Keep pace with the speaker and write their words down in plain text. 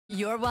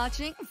You're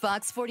watching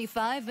Fox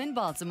 45 in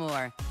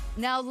Baltimore.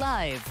 Now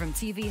live from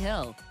TV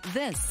Hill,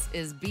 this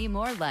is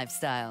BMORE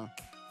Lifestyle.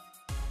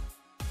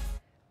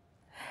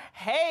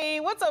 Hey,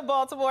 what's up,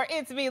 Baltimore?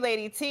 It's me,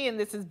 Lady T, and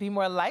this is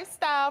BMORE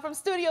Lifestyle from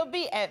Studio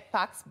B at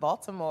Fox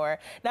Baltimore.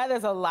 Now,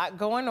 there's a lot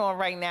going on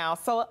right now,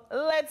 so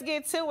let's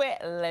get to it.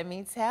 Let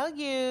me tell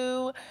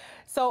you.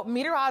 So,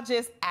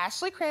 meteorologist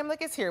Ashley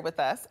Kramlich is here with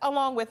us,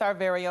 along with our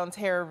very own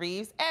Terra,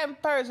 Reeves,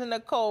 and Persia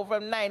Nicole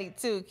from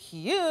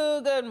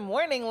 92Q. Good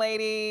morning,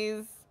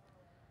 ladies.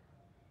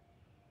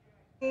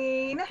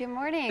 Good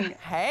morning.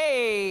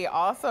 Hey,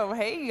 awesome.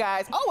 Hey, you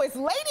guys. Oh, it's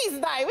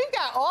ladies' night. We've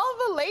got all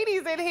the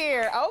ladies in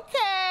here.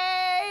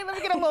 Okay, let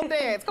me get a little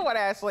dance. Come on,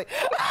 Ashley.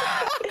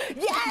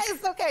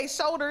 Yes, okay,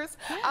 shoulders.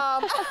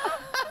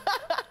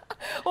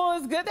 Well,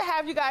 it's good to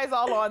have you guys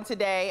all on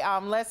today.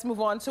 Let's move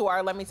on to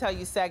our Let Me Tell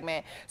You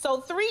segment. So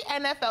 3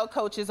 NFL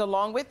coaches,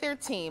 along with their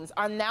teams,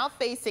 are now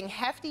facing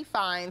hefty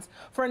fines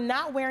for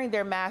not wearing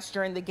their masks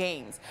during the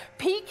games.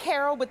 Pete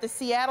Carroll with the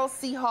Seattle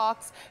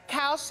Seahawks,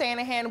 Kyle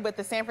Shanahan with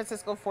the San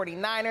Francisco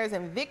 49ers,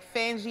 and Vic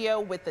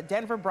Fangio with the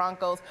Denver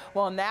Broncos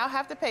will now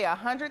have to pay a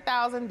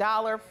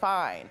 $100,000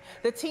 fine.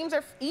 The teams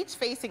are each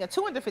facing a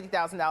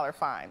 $250,000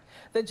 fine.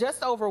 The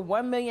just over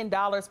 $1 million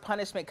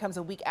punishment comes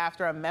a week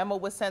after a memo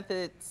was sent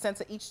to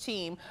each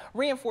team,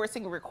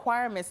 reinforcing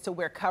requirements to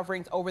wear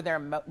coverings over their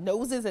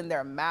noses and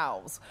their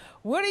mouths.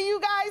 What do you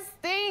guys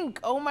think?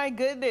 Oh my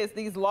goodness,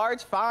 these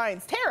large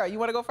fines. Terra, you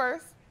want to go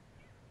first?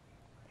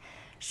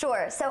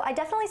 Sure. So I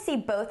definitely see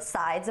both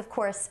sides. Of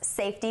course,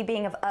 safety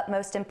being of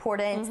utmost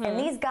importance. And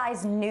these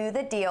guys knew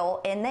the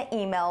deal in the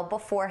email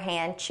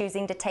beforehand,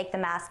 choosing to take the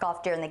mask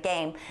off during the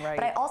game. Right.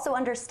 But I also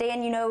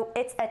understand, you know,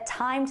 it's a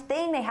timed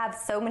thing. They have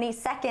so many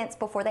seconds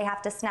before they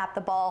have to snap the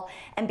ball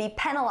and be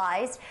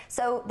penalized.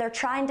 So they're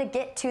trying to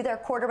get to their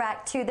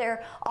quarterback, to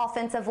their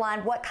offensive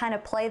line, what kind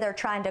of play they're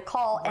trying to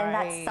call. Right. And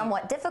that's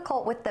somewhat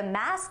difficult with the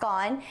mask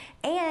on.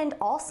 And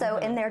also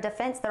in their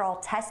defense, they're all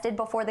tested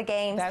before the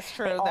games. That's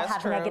true. They all That's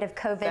have true. negative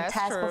COVID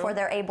tests before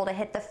they're able to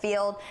hit the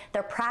field.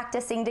 They're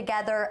practicing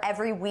together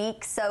every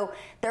week. So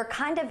they're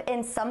kind of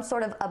in some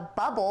sort of a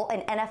bubble,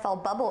 an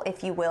NFL bubble,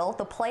 if you will.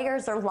 The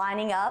players are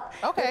lining up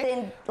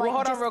within, like, well,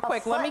 hold on just real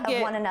quick. Let me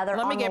get one another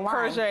let me get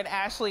Persia line. and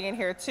Ashley in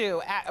here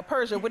too.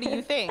 Persia, what do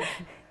you think?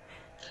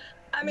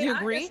 I mean, you I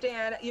agree?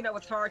 understand, you know,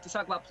 it's hard to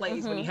talk about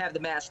plays when you have the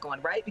mask on,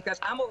 right? Because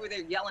I'm over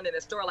there yelling in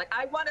the store like,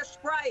 I want a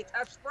Sprite,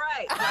 a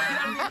Sprite.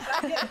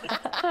 Like, you know what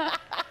I mean?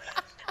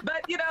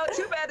 But, you know,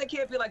 too bad they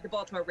can't be like the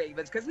Baltimore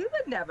Ravens, because we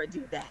would never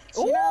do that.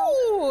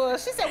 Ooh,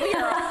 she said we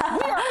are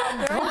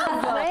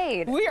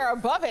We are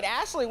above it.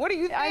 Ashley, what do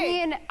you think? I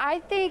mean, I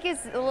think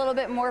it's a little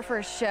bit more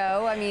for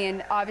show. I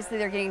mean, obviously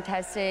they're getting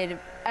tested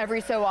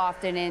every so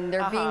often, and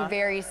they're being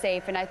very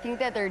safe. And I think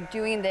that they're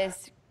doing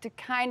this to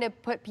kind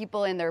of put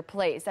people in their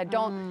place. I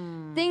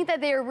don't think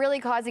that they are really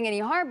causing any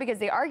harm because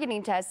they are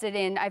getting tested,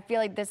 and I feel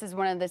like this is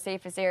one of the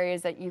safest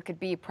areas that you could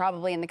be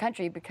probably in the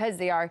country because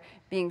they are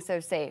being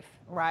so safe.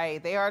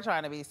 Right, they are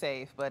trying to be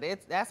safe, but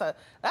that's a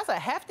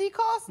hefty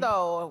cost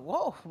though.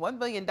 Whoa, $1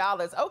 million.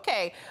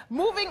 Okay,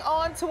 moving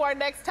on to our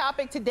next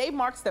topic. Today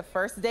marks the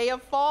first day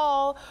of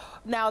fall.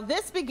 Now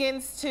this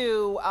begins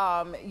to,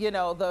 you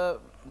know, the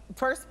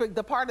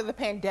part of the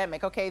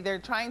pandemic. Okay, they're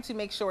trying to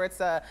make sure it's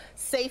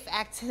safe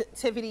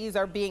activities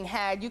are being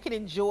had. You can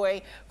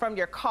enjoy from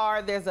your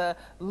car. There's a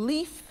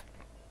leaf.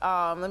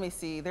 Let me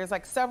see. There's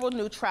like several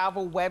new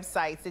travel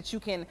websites that you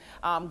can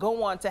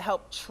go on to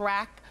help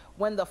track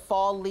when the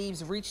fall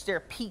leaves reach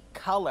their peak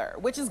color,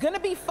 which is going to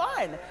be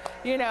fun,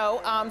 you know.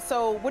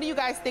 So what do you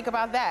guys think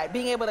about that?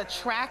 Being able to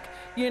track,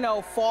 you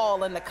know,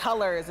 fall and the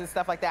colors and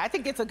stuff like that. I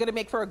think it's going to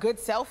make for a good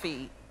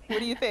selfie. What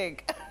do you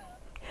think?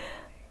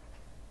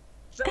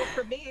 So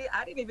for me,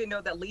 I didn't even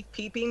know that leaf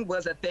peeping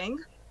was a thing.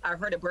 I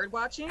heard of bird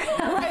watching.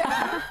 But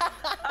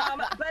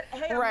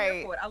hey, I'm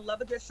here for it. I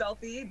love a good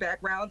selfie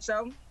background,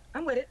 so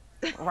I'm with it.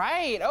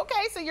 Right.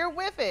 Okay, so you're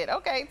with it.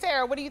 Okay,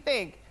 Terra, what do you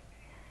think?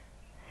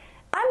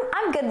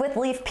 I'm good with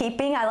leaf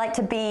peeping. I like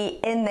to be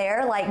in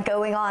there, like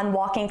going on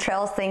walking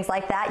trails, things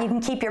like that. You can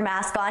keep your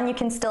mask on. You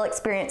can still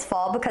experience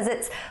fall because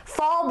it's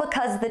fall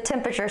because the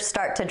temperatures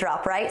start to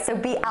drop, right? So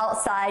be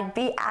outside,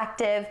 be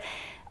active.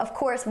 Of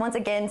course, once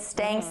again,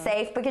 staying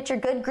safe, but get your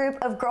good group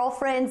of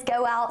girlfriends,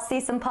 go out, see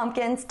some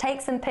pumpkins,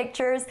 take some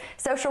pictures.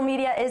 Social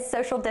media is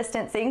social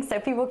distancing, so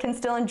people can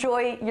still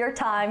enjoy your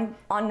time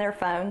on their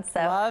phones. So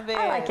love it.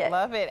 I like it.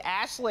 Love it.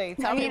 Ashley,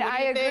 tell me what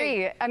I you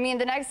agree. think. I mean,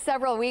 the next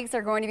several weeks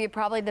are going to be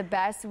probably the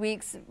best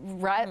weeks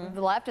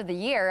left of the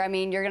year. I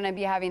mean, you're going to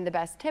be having the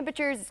best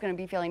temperatures. It's going to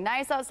be feeling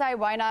nice outside.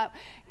 Why not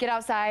get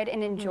outside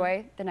and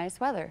enjoy the nice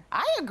weather?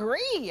 I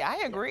agree.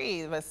 I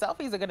agree. The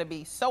selfies are going to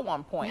be so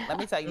on point. Let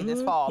me tell you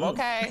this fall,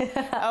 okay?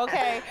 Okay.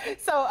 Okay.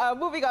 So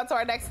moving on to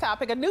our next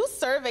topic, a new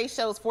survey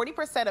shows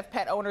 40% of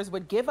pet owners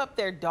would give up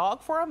their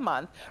dog for a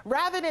month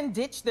rather than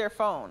ditch their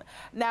phone.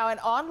 Now, an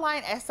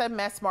online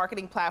SMS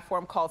marketing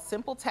platform called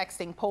Simple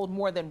Texting polled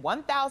more than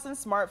 1,000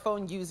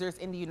 smartphone users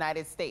in the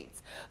United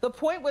States. The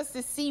point was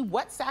to see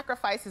what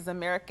sacrifices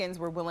Americans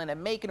were willing to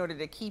make in order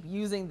to keep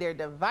using their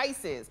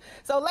devices.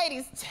 So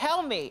ladies,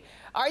 tell me,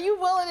 are you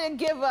willing to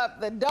give up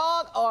the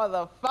dog or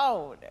the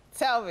phone?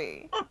 Tell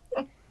me.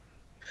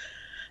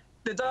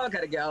 The dog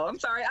gotta go. I'm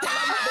sorry. I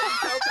love my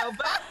baby Coco,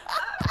 but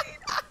I mean,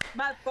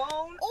 my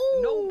phone,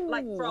 no,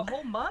 like for a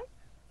whole month?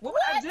 What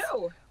would I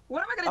do?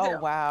 What am I gonna do?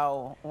 Oh,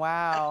 wow.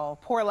 Wow.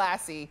 Poor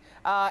Lassie.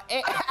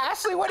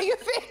 Ashley, what do you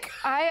think?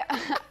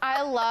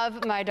 I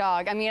love my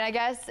dog. I mean, I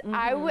guess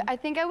I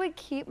think I would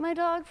keep my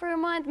dog for a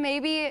month,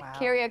 maybe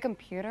carry a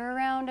computer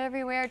around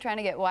everywhere, trying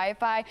to get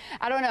Wi-Fi.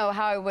 I don't know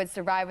how I would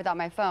survive without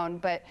my phone,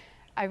 but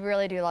I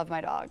really do love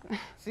my dog.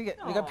 So you get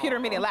the computer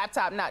meaning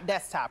laptop, not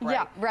desktop, right?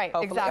 Yeah, right,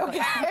 Hopefully. exactly.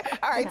 Okay.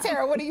 All right,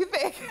 Terra, what do you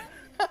think?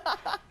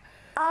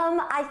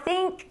 I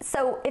think,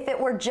 so if it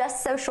were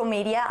just social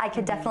media, I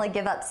could definitely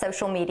give up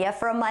social media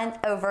for a month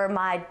over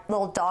my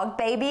little dog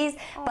babies,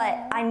 but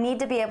I need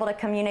to be able to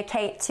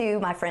communicate to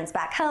my friends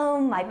back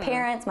home, my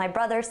parents, my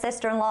brother,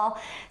 sister-in-law.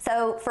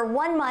 So for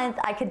 1 month,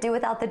 I could do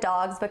without the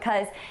dogs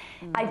because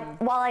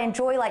while I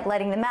enjoy like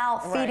letting them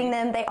out, feeding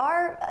them, they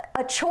are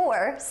a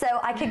chore. So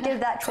I could give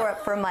that chore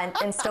up for a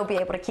month and still be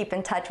able to keep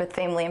in touch with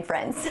family and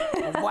friends.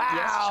 Wow.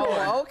 Yes,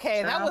 sure.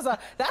 Okay,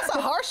 that's a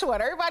harsh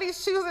one.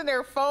 Everybody's choosing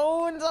their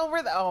phones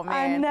over the. Oh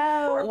man. I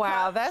know.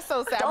 Wow, that's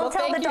so sad. Don't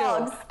tell the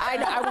dogs.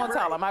 I won't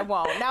tell them. I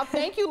won't. Now,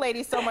 thank you,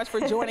 ladies, so much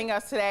for joining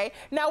us today.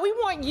 Now we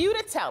want you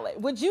to tell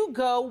it. Would you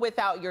go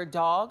without your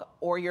dog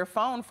or your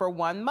phone for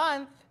 1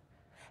 month?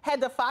 Head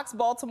to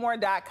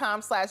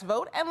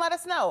foxbaltimore.com/vote and let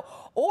us know.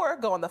 Or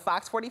go on the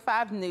Fox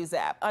 45 News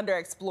app under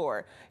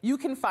Explore. You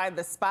can find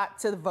the spot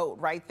to vote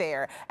right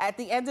there. At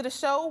the end of the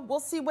show, we'll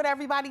see what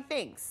everybody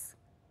thinks.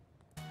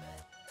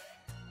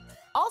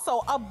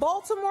 Also, a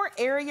Baltimore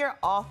area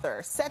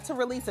author set to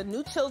release a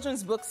new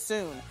children's book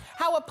soon.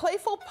 How a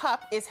playful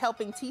pup is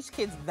helping teach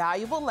kids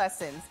valuable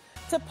lessons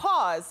to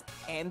pause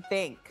and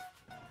think.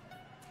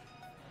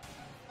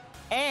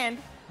 And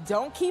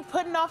don't keep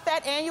putting off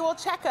that annual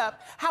checkup.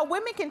 How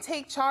women can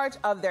take charge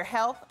of their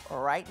health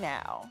right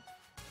now.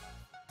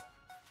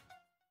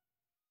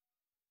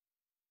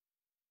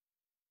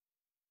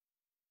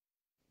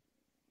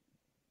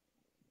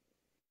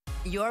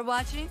 You're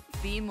watching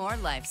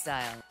BMORE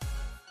Lifestyle.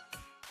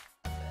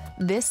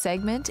 This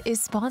segment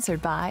is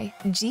sponsored by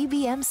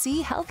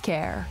GBMC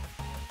Healthcare.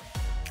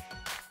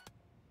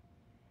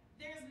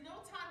 There's no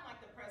time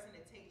like the present to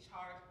take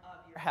charge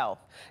of your health.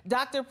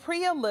 Dr.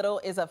 Priya Little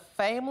is a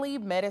family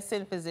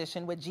medicine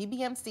physician with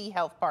GBMC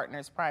Health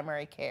Partners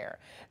Primary Care.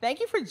 Thank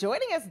you for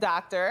joining us,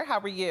 doctor. How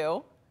are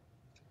you?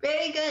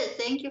 Very good.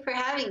 Thank you for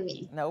having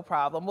me. No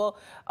problem. Well,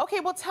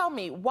 tell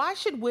me, why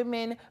should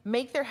women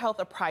make their health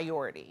a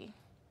priority?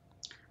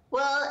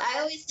 Well,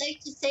 I always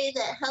like to say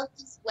that health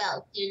is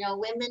wealth. You know,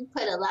 women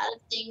put a lot of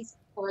things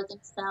before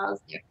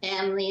themselves, their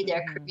family,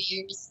 their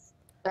careers.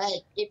 But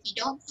if you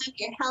don't have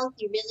your health,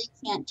 you really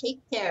can't take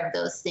care of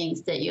those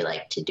things that you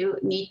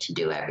need to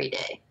do every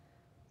day.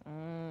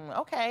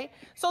 Okay.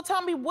 So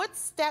tell me, what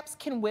steps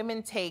can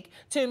women take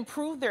to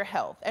improve their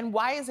health? And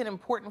why is it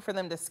important for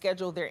them to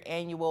schedule their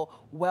annual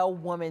Well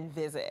Woman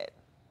visit?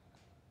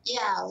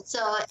 Yeah.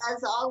 So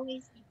as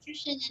always,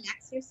 nutrition and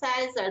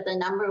exercise are the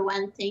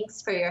 #1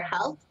 things for your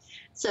health.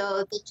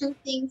 So the 2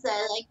 things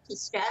I like to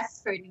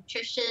stress for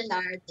nutrition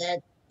are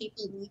that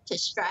people need to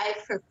strive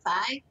for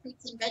 5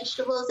 fruits and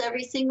vegetables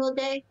every single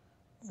day.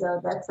 So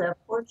that's a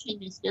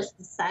portion is just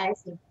the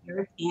size of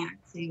your hand.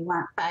 So you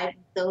want 5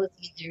 of those,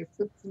 either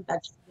fruits and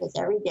vegetables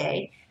every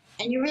day.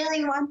 And you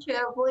really want to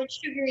avoid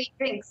sugary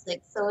drinks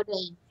like soda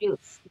and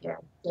juice.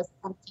 They're just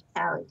empty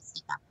calories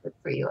and not good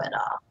for you at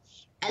all.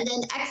 And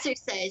then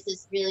exercise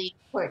is really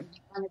important.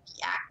 You want to be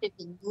active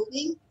and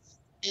moving.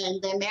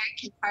 And the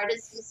American Heart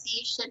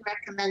Association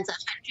recommends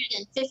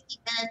 150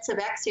 minutes of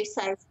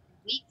exercise per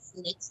week,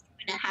 and it's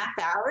 2.5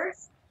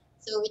 hours.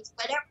 So it's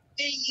whatever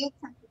way you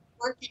can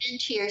work it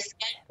into your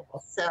schedule.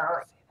 So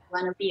if you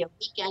want to be a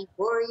weekend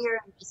warrior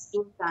and just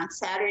do it on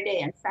Saturday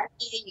and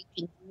Sunday, you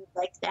can do it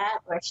like that,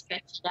 or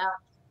stretch it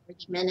out to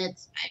 30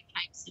 minutes 5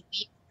 times a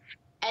week.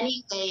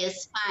 Anyway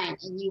is fine,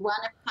 and you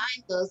want to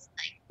find those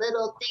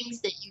little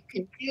things that you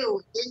can do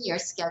within your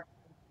schedule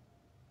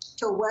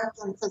to work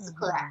on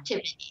physical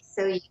activity.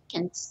 So you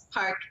can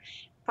park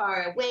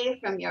far away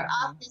from your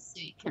office,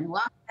 so you can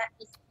walk that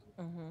distance,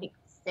 take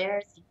the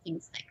stairs and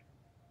things like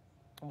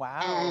that.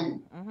 Wow.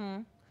 And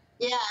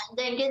yeah, and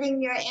then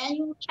getting your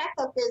annual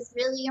checkup is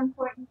really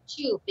important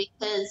too,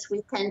 because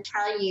we can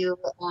tell you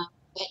what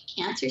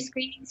cancer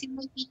screenings you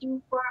might be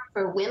due for.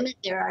 For women,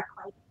 there are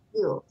quite a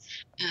few.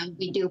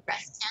 We do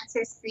breast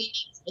cancer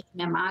screenings with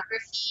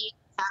mammography,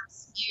 pap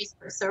smears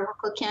for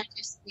cervical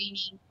cancer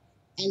screening,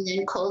 and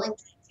then colon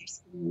cancer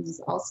screening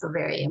is also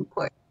very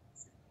important.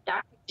 So the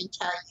doctor can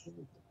tell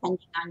you,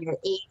 depending on your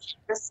age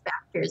and risk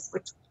factors,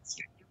 which ones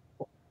you're due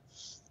for.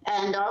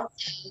 And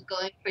also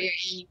going for your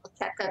annual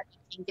checkup,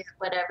 you can get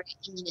whatever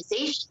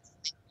immunizations.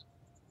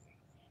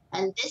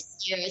 And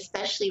this year,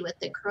 especially with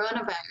the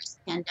coronavirus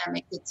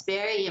pandemic, it's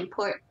very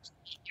important to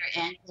get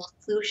your annual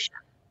flu shot.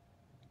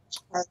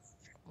 Because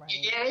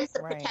there is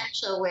a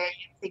potential where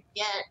you could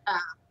get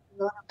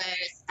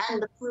coronavirus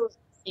and the flu at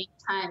the same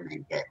time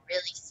and get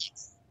really sick.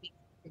 So we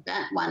can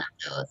prevent one of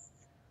those.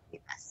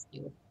 Yes,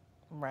 you.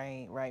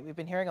 Right, right. We've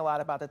been hearing a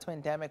lot about the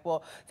twindemic.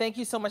 Well, thank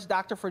you so much,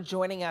 Doctor, for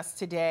joining us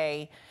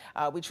today.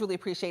 We truly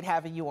appreciate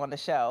having you on the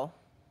show.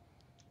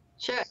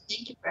 Sure.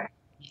 Thank you for having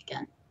me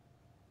again.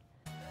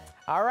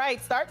 All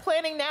right, start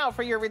planning now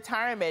for your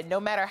retirement, no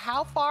matter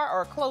how far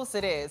or close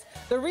it is.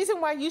 The reason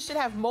why you should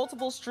have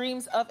multiple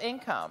streams of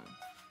income.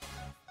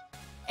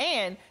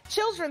 And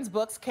children's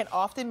books can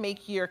often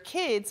make your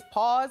kids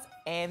pause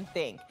and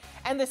think.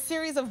 And the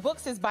series of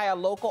books is by a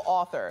local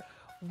author.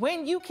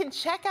 When you can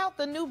check out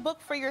the new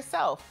book for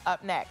yourself,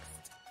 up next.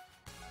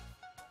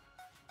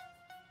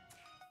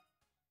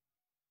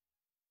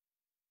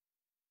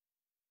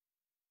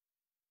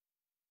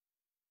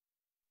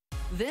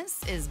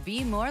 This is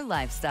BMORE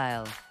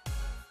Lifestyle.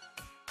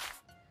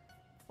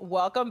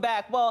 Welcome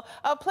back. Well,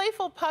 a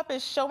playful pup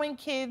is showing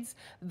kids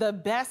the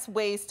best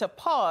ways to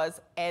pause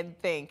and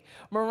think.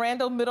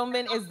 Miranda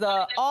Middleman is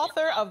the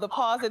author of the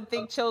Pause and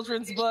Think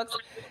children's books.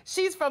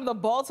 She's from the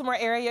Baltimore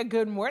area.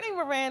 Good morning,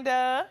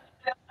 Miranda.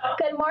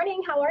 Good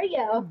morning. How are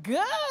you?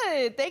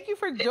 Good. Thank you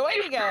for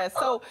joining us.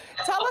 So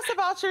tell us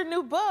about your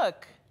new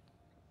book.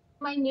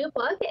 My new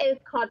book is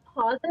called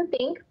Pause and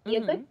Think, Be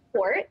a Good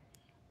Sport.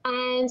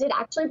 And it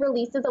actually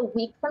releases a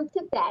week from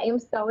today. I'm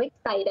so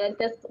excited.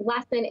 This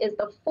lesson is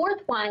the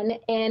fourth one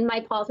in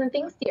my Pause and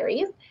Think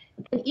series.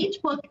 And each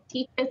book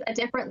teaches a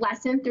different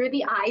lesson through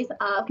the eyes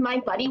of my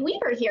buddy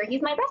Weaver here.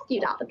 He's my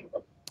rescue dog.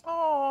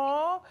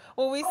 Oh,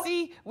 well, we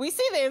see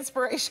the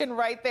inspiration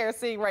right there,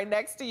 sitting right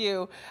next to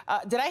you.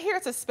 Did I hear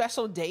it's a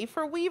special day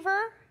for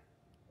Weaver?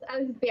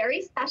 A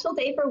very special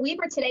day for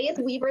Weaver. Today is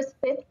Weaver's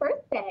 5th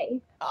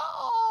birthday.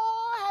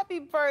 Oh, happy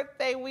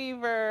birthday,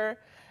 Weaver.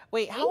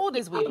 Wait, how old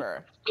is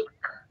Weaver?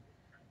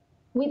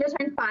 Weaver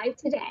turned 5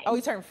 today. Oh,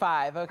 he turned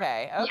 5.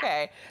 Okay,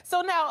 okay. Yeah. So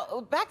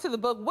now, back to the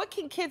book. What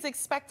can kids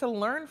expect to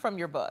learn from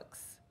your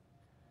books?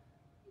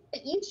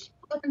 Each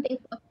book and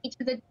Think book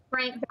teaches a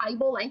different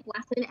valuable life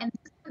lesson, and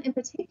this one in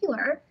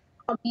particular,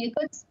 called Be a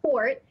Good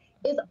Sport,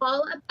 is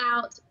all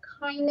about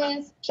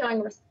kindness,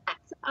 showing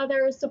respect to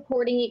others,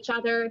 supporting each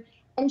other,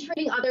 and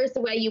treating others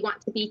the way you want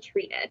to be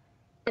treated.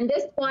 And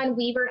this one,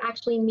 Weaver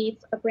actually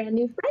meets a brand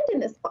new friend in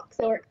this book,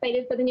 so we're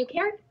excited for the new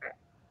character.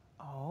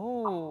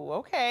 Oh,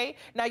 okay.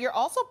 Now, you're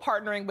also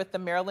partnering with the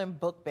Maryland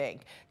Book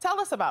Bank. Tell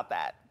us about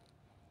that.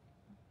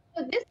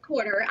 So this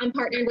quarter, I'm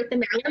partnering with the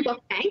Maryland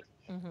Book Bank.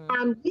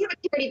 We have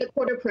a Charity of the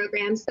Quarter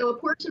program, so a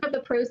portion of the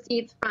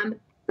proceeds from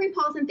every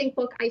Pause and Think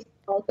book I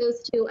sell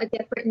goes to a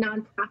different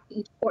nonprofit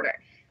each quarter.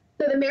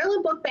 So the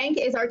Maryland Book Bank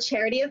is our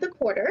Charity of the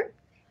Quarter.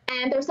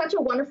 And they're such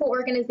a wonderful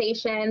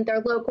organization. They're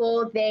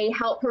local. They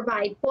help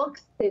provide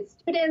books to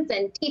students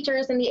and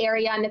teachers in the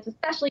area, and it's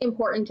especially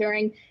important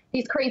during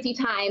these crazy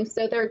times.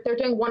 So they're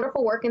doing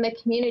wonderful work in the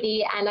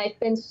community, and I've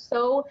been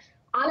so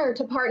honored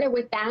to partner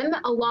with them,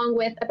 along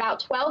with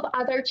about 12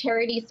 other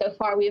charities so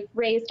far. We've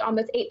raised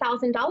almost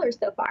 $8,000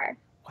 so far.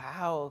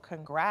 Wow,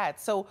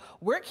 congrats. So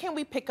where can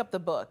we pick up the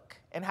book,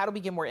 and how do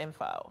we get more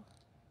info?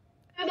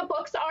 The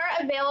books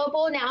are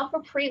available now for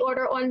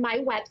pre-order on my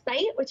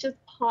website, which is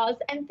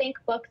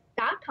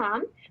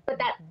pauseandthinkbooks.com, but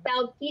that's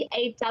spelled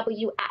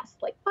P-A-W-S,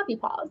 like puppy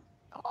paws.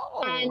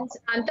 Oh. And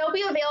they'll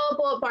be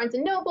available at Barnes &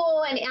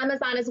 Noble and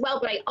Amazon as well,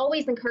 but I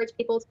always encourage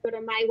people to go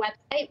to my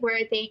website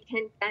where they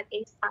can get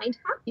a signed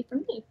copy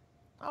from me.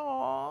 Oh,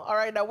 all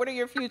right. Now, what are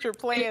your future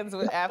plans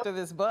after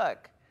this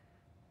book?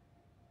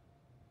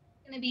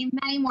 There's going to be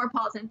many more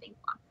Pause and Think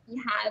books. We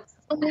have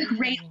so many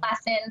great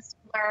lessons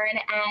to learn,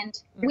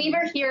 and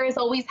Weaver here is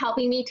always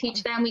helping me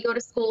teach them. We go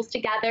to schools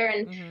together,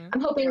 and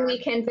I'm hoping we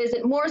can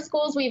visit more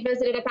schools. We've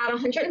visited about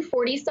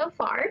 140 so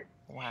far.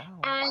 Wow.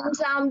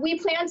 And we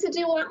plan to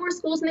do a lot more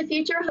schools in the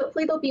future.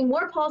 Hopefully there'll be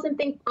more Pause and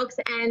Think books,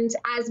 and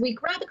as we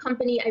grow the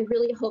company, I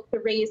really hope to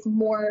raise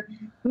more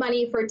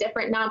money for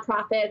different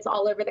nonprofits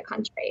all over the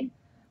country.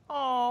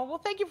 Oh, well,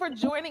 thank you for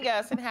joining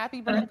us, and happy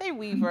birthday,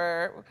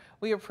 Weaver.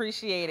 We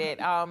appreciate it.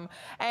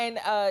 And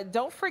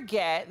don't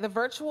forget, the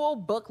virtual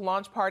book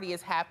launch party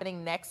is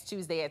happening next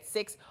Tuesday at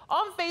 6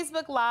 on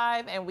Facebook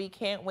Live, and we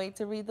can't wait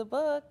to read the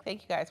book.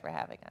 Thank you guys for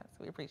having us.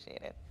 We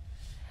appreciate it.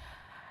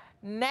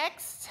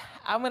 Next,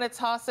 I'm going to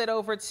toss it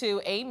over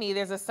to Amy.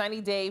 There's a sunny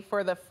day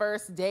for the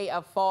first day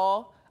of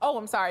fall. Oh,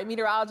 I'm sorry.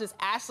 Meteorologist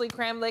Ashley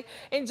Kramlich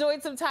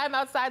enjoyed some time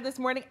outside this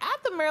morning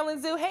at the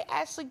Maryland Zoo. Hey,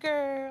 Ashley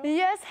girl.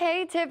 Yes,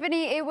 hey,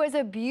 Tiffany. It was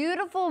a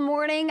beautiful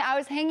morning. I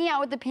was hanging out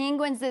with the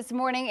penguins this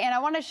morning, and I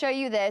want to show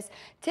you this.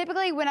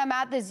 Typically, when I'm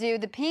at the zoo,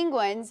 the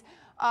penguins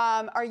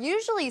are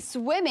usually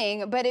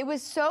swimming, but it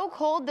was so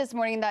cold this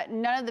morning that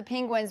none of the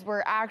penguins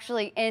were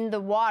actually in the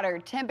water.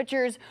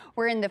 Temperatures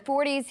were in the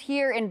 40s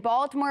here in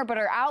Baltimore, but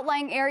our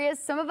outlying areas,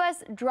 some of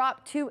us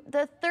dropped to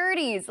the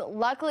 30s.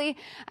 Luckily,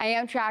 I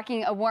am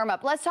tracking a warm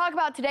up. Let's talk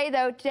about today,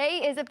 though.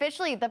 Today is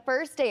officially the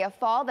first day of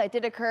fall. That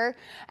did occur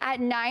at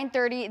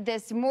 9:30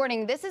 this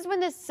morning. This is when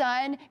the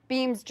sun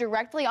beams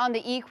directly on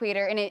the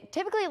equator, and it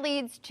typically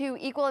leads to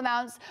equal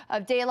amounts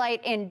of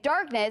daylight and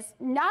darkness.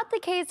 Not the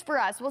case for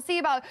us. We'll see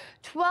about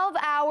 12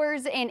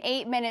 hours and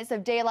 8 minutes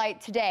of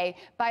daylight today.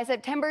 By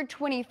September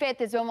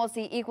 25th is when we'll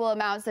see equal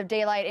amounts of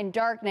daylight and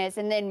darkness.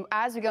 And then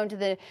as we go into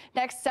the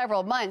next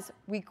several months,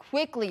 we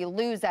quickly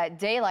lose that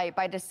daylight.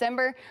 By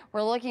December,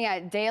 we're looking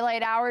at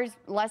daylight hours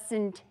less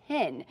than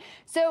 10.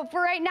 So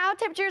for right now,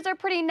 temperatures are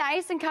pretty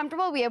nice and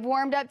comfortable. We have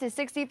warmed up to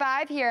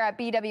 65 here at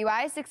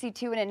BWI,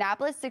 62 in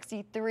Annapolis,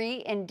 63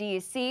 in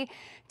DC.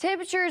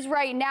 Temperatures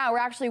right now are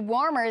actually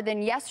warmer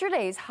than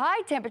yesterday's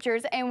high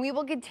temperatures, and we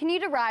will continue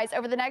to rise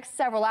over the next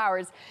several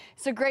hours.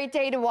 It's a great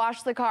day to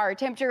wash the car.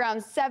 Temperature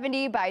around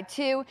 70 by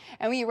 2,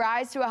 and we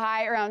rise to a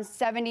high around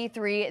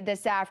 73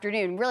 this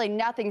afternoon. Really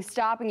nothing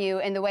stopping you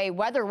in the way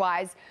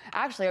weather-wise,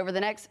 actually over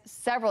the next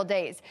several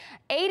days.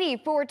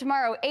 80 for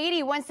tomorrow,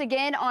 80 once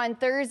again on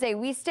Thursday.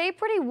 We stay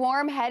pretty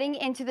warm heading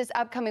into this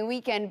upcoming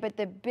weekend, but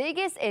the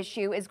biggest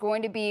issue is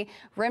going to be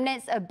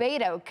remnants of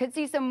Beto. Could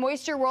see some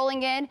moisture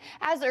rolling in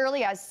as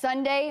early as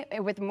Sunday,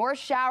 with more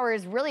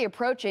showers really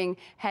approaching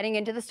heading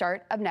into the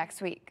start of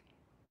next week.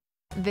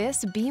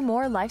 This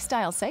BMORE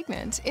Lifestyle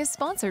segment is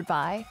sponsored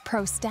by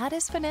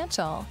ProStatus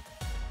Financial.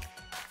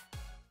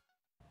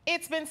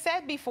 It's been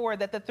said before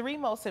that the three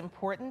most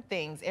important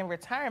things in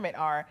retirement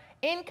are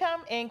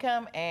income,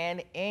 income,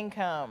 and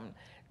income.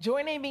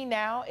 Joining me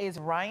now is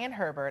Ryan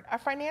Herbert, a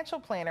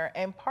financial planner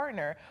and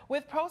partner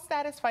with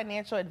ProStatus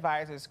Financial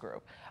Advisors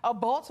Group, a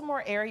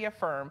Baltimore area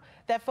firm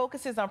that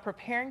focuses on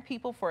preparing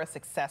people for a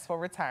successful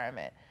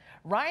retirement.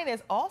 Ryan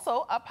is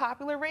also a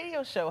popular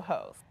radio show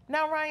host.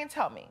 Now, Ryan,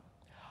 tell me,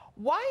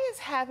 why is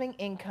having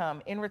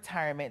income in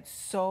retirement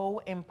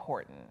so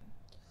important?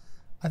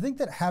 I think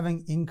that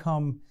having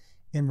income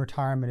in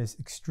retirement is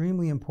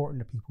extremely important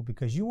to people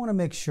because you want to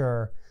make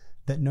sure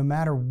that no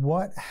matter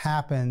what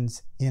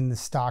happens in the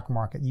stock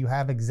market, you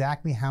have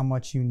exactly how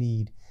much you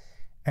need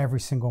every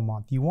single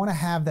month. You want to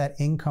have that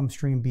income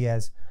stream be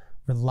as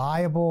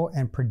reliable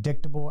and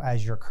predictable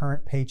as your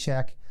current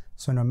paycheck,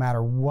 so no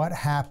matter what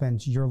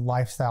happens, your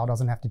lifestyle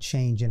doesn't have to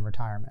change in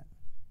retirement.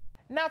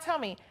 Now tell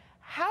me,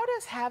 how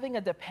does having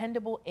a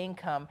dependable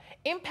income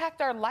impact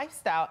our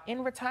lifestyle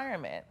in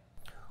retirement?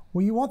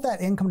 Well, you want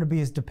that income to be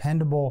as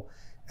dependable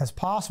as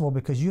possible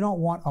because you don't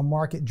want a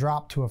market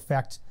drop to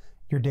affect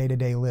your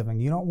day-to-day living.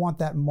 You don't want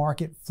that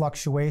market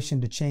fluctuation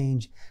to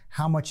change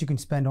how much you can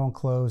spend on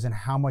clothes and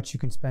how much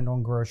you can spend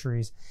on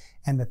groceries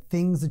and the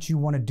things that you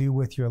want to do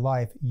with your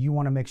life. You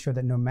want to make sure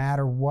that no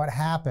matter what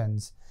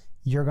happens,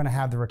 you're going to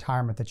have the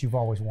retirement that you've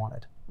always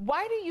wanted.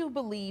 Why do you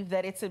believe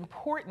that it's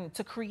important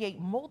to create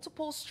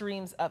multiple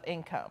streams of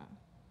income?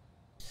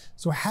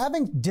 So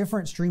having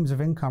different streams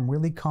of income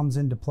really comes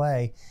into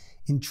play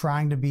in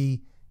trying to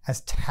be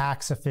as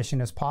tax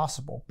efficient as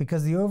possible,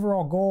 because the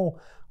overall goal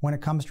when it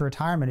comes to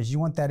retirement is you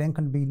want that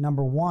income to be,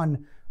 number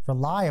one,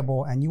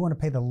 reliable, and you want to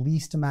pay the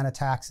least amount of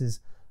taxes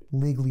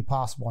legally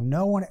possible.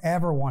 No one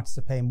ever wants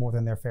to pay more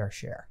than their fair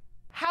share.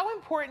 How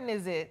important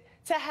is it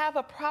to have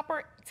a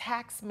proper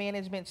tax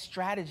management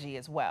strategy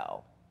as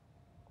well?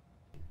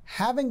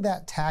 Having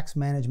that tax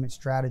management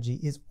strategy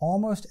is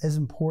almost as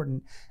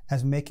important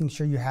as making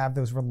sure you have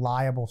those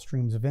reliable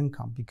streams of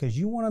income, because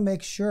you want to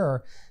make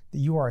sure that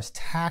you are as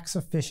tax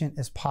efficient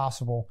as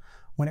possible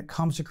when it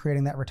comes to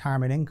creating that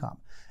retirement income.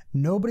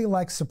 Nobody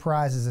likes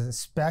surprises,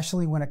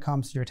 especially when it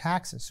comes to your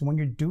taxes. So when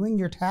you're doing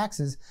your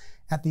taxes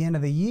at the end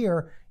of the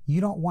year, you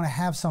don't want to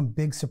have some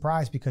big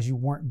surprise because you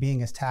weren't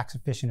being as tax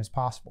efficient as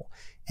possible.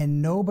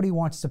 And nobody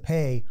wants to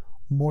pay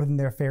more than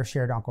their fair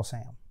share to Uncle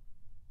Sam.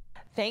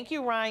 Thank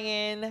you,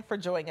 Ryan, for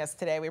joining us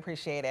today. We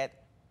appreciate it.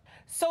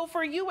 So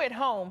for you at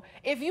home,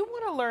 if you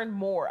want to learn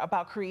more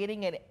about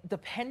creating a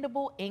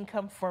dependable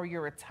income for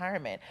your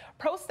retirement,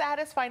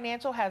 ProStatus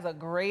Financial has a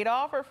great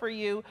offer for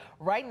you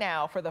right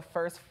now for the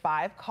first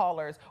 5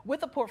 callers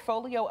with a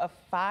portfolio of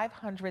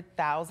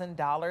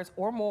 $500,000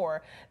 or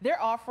more.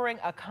 They're offering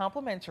a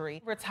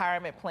complimentary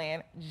retirement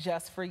plan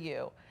just for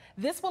you.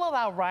 This will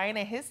allow Ryan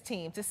and his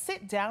team to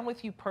sit down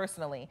with you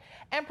personally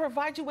and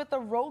provide you with a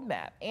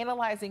roadmap,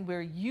 analyzing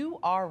where you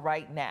are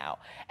right now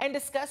and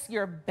discuss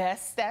your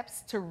best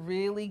steps to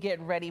really get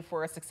ready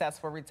for a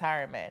successful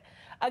retirement.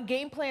 A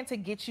game plan to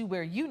get you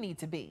where you need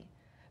to be.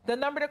 The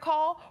number to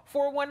call,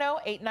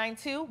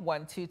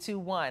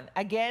 410-892-1221.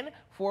 Again,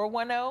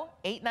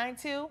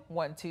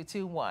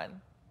 410-892-1221.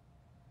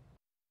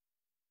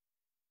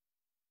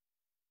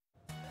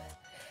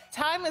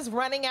 Time is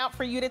running out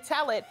for you to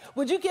tell it.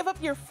 Would you give up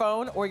your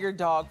phone or your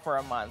dog for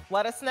a month?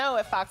 Let us know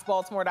at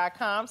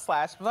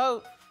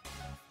foxbaltimore.com/vote.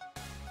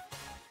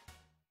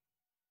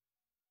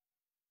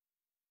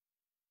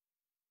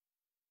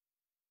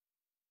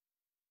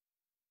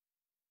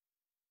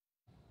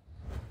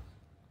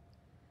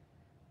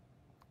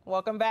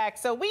 Welcome back.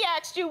 So we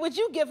asked you, would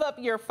you give up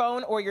your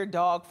phone or your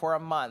dog for a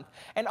month?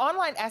 An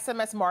online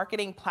SMS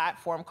marketing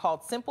platform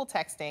called Simple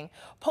Texting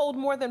polled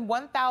more than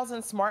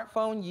 1,000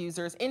 smartphone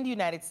users in the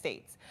United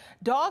States.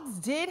 Dogs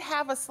did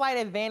have a slight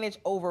advantage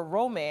over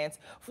romance.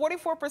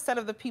 44%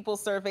 of the people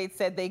surveyed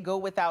said they go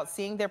without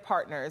seeing their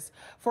partners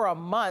for a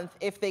month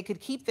if they could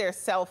keep their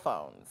cell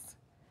phones.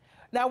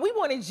 Now, we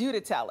wanted you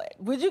to tell it.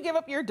 Would you give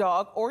up your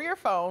dog or your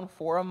phone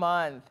for a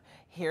month?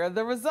 Here are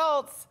the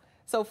results.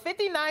 So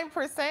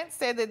 59%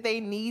 said that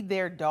they need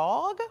their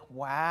dog.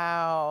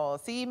 Wow.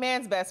 See,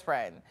 man's best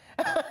friend.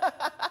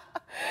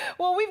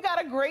 Well, we've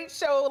got a great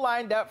show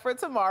lined up for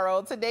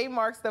tomorrow. Today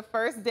marks the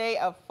first day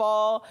of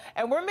fall,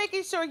 and we're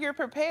making sure you're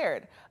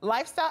prepared.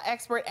 Lifestyle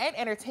expert and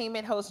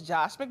entertainment host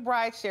Josh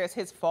McBride shares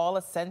his fall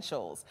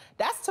essentials.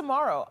 That's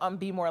tomorrow on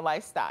BMORE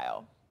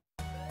Lifestyle.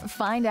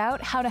 Find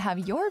out how to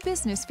have your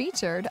business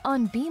featured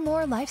on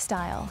BMORE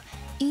Lifestyle.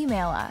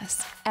 Email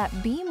us at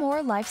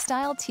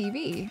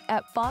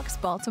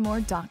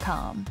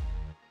bmorelifestyletv@foxbaltimore.com.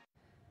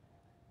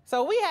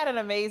 So we had an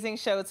amazing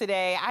show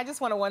today. I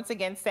just want to once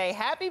again say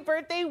happy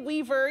birthday,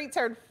 Weaver. He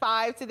turned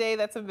 5 today.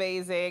 That's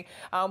amazing.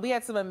 We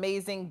had some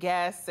amazing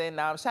guests, and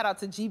shout out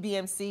to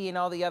GBMC and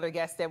all the other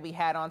guests that we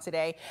had on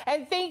today.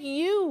 And thank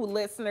you,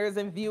 listeners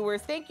and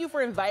viewers. Thank you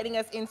for inviting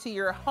us into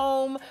your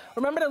home.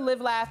 Remember to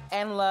live, laugh,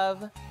 and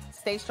love.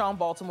 Stay strong,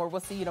 Baltimore.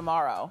 We'll see you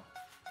tomorrow.